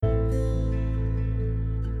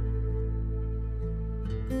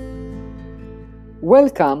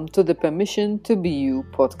Welcome to the Permission to Be You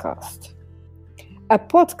podcast. A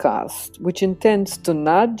podcast which intends to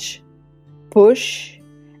nudge, push,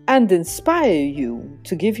 and inspire you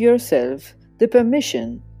to give yourself the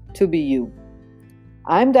permission to be you.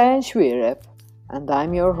 I'm Diane Schwierep, and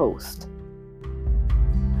I'm your host.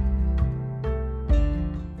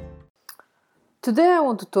 Today I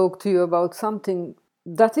want to talk to you about something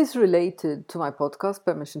that is related to my podcast,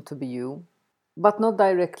 Permission to Be You, but not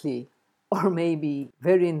directly. Or maybe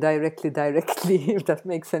very indirectly, if that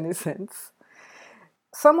makes any sense.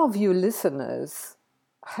 Some of you listeners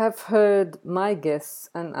have heard my guests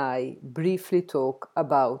and I briefly talk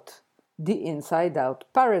about the inside-out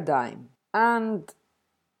paradigm. And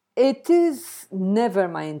it is never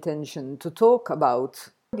my intention to talk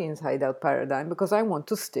about the inside-out paradigm because I want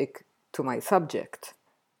to stick to my subject.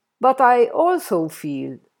 But I also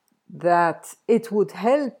feel that it would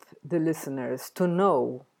help the listeners to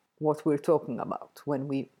know what we're talking about when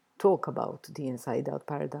we talk about the inside-out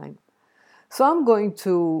paradigm. So I'm going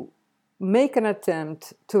to make an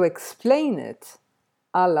attempt to explain it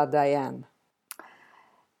a la Diane.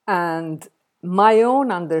 And my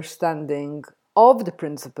own understanding of the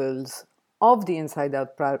principles of the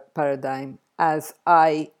inside-out paradigm as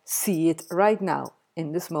I see it right now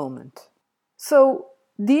in this moment. So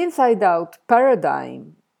the inside-out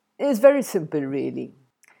paradigm is very simple, really.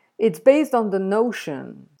 It's based on the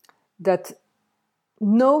notion that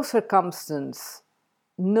no circumstance,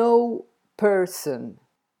 no person,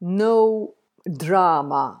 no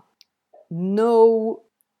drama, no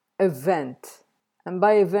event, and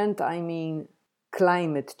by event I mean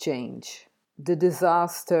climate change, the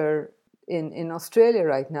disaster in Australia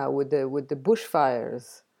right now with the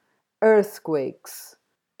bushfires, earthquakes,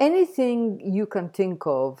 anything you can think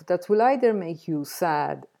of that will either make you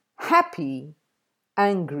sad, happy,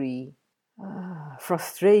 angry,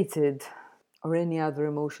 frustrated, or any other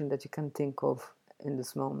emotion that you can think of in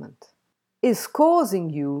this moment, is causing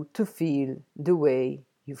you to feel the way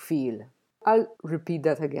you feel. I'll repeat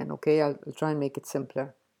that again, okay? I'll try and make it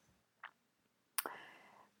simpler.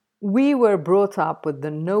 We were brought up with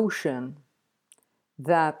the notion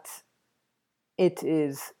that it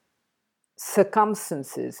is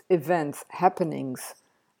circumstances, events, happenings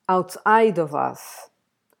outside of us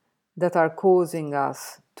that are causing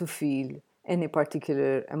us to feel any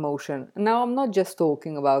particular emotion. Now, I'm not just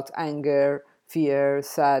talking about anger, fear,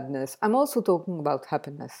 sadness. I'm also talking about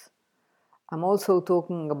happiness. I'm also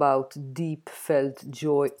talking about deep felt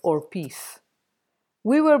joy or peace.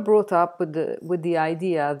 We were brought up with the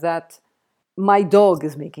idea that my dog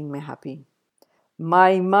is making me happy.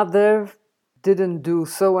 My mother didn't do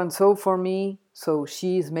so and so for me, so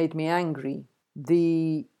she's made me angry.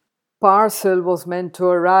 The parcel was meant to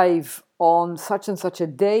arrive on such and such a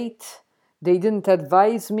date. They didn't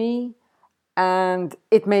advise me, and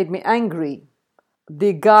it made me angry.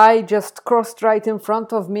 The guy just crossed right in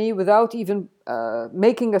front of me without even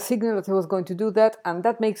making a signal that he was going to do that, and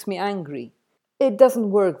that makes me angry. It doesn't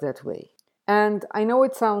work that way. And I know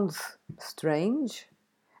it sounds strange,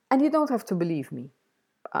 and you don't have to believe me.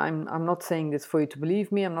 I'm not saying this for you to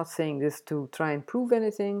believe me. I'm not saying this to try and prove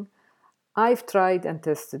anything. I've tried and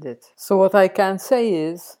tested it. So what I can say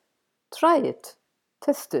is, try it,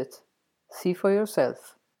 test it, see for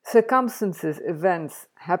yourself. Circumstances, events,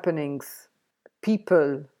 happenings,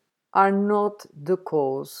 people are not the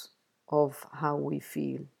cause of how we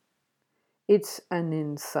feel. It's an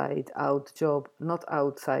inside-out job, not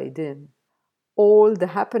outside-in. All the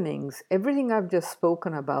happenings, everything I've just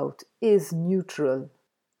spoken about is neutral.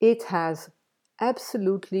 It has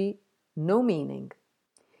absolutely no meaning.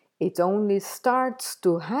 It only starts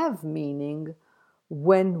to have meaning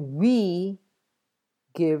when we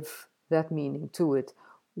give that meaning to it,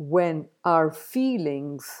 when our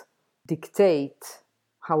feelings dictate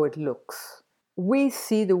how it looks. We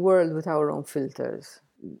see the world with our own filters.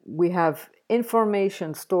 We have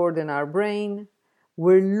information stored in our brain.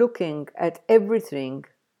 We're looking at everything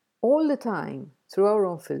all the time through our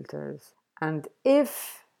own filters. And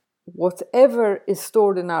if whatever is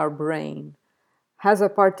stored in our brain has a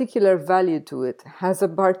particular value to it, has a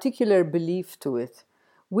particular belief to it,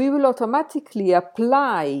 we will automatically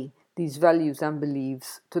apply these values and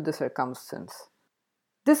beliefs to the circumstance.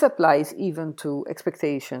 This applies even to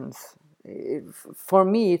expectations. For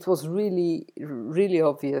me, it was really, really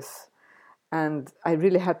obvious, and I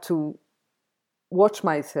really had to watch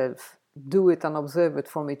myself do it and observe it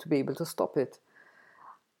for me to be able to stop it.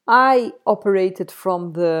 I operated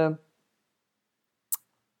from the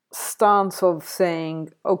stance of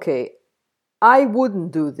saying, okay, I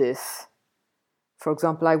wouldn't do this. For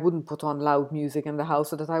example, I wouldn't put on loud music in the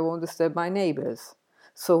house so that I won't disturb my neighbors.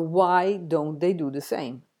 So why don't they do the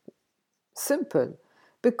same? Simple.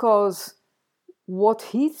 Because what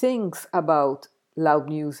he thinks about loud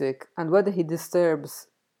music and whether he disturbs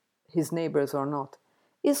his neighbors or not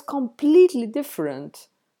is completely different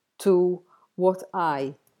to what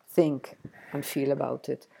I think and feel about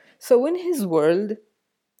it. So in his world,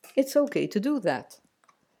 it's okay to do that.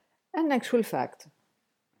 And actual fact,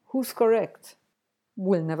 who's correct?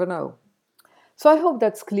 We'll never know. So I hope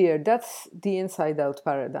that's clear. That's the inside-out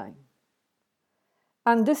paradigm.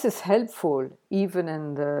 And this is helpful even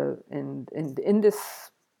in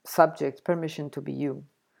this subject, permission to be you.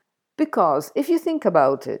 Because if you think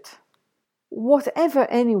about it, whatever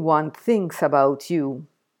anyone thinks about you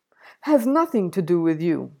has nothing to do with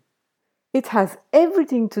you. It has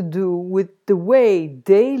everything to do with the way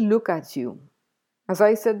they look at you. As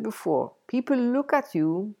I said before, people look at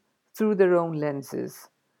you through their own lenses.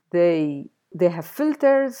 They have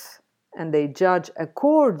filters and they judge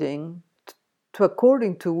according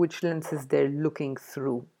to which lenses they're looking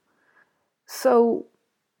through. So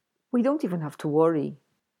we don't even have to worry.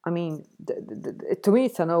 I mean, to me,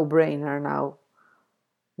 it's a no-brainer now.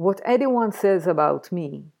 What anyone says about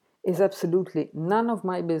me is absolutely none of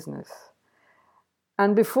my business.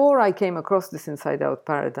 And before I came across this inside-out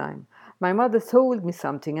paradigm, my mother told me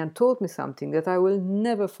something and taught me something that I will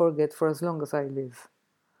never forget for as long as I live.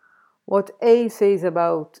 What A says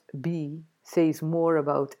about B says more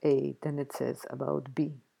about A than it says about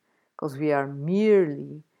B, because we are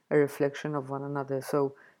merely a reflection of one another.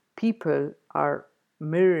 So people are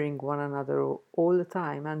mirroring one another all the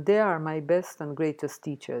time, and they are my best and greatest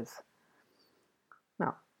teachers.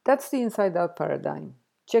 Now, that's the inside-out paradigm.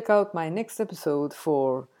 Check out my next episode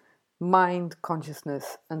for mind,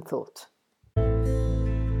 consciousness, and thought.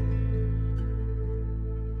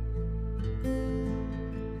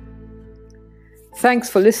 Thanks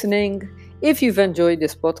for listening. If you've enjoyed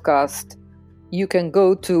this podcast, you can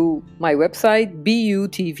go to my website,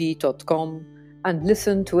 butv.com, and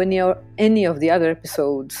listen to any of the other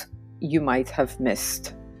episodes you might have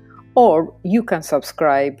missed. Or you can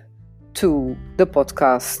subscribe to the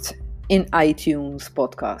podcast in iTunes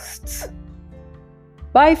Podcasts.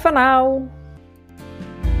 Bye for now.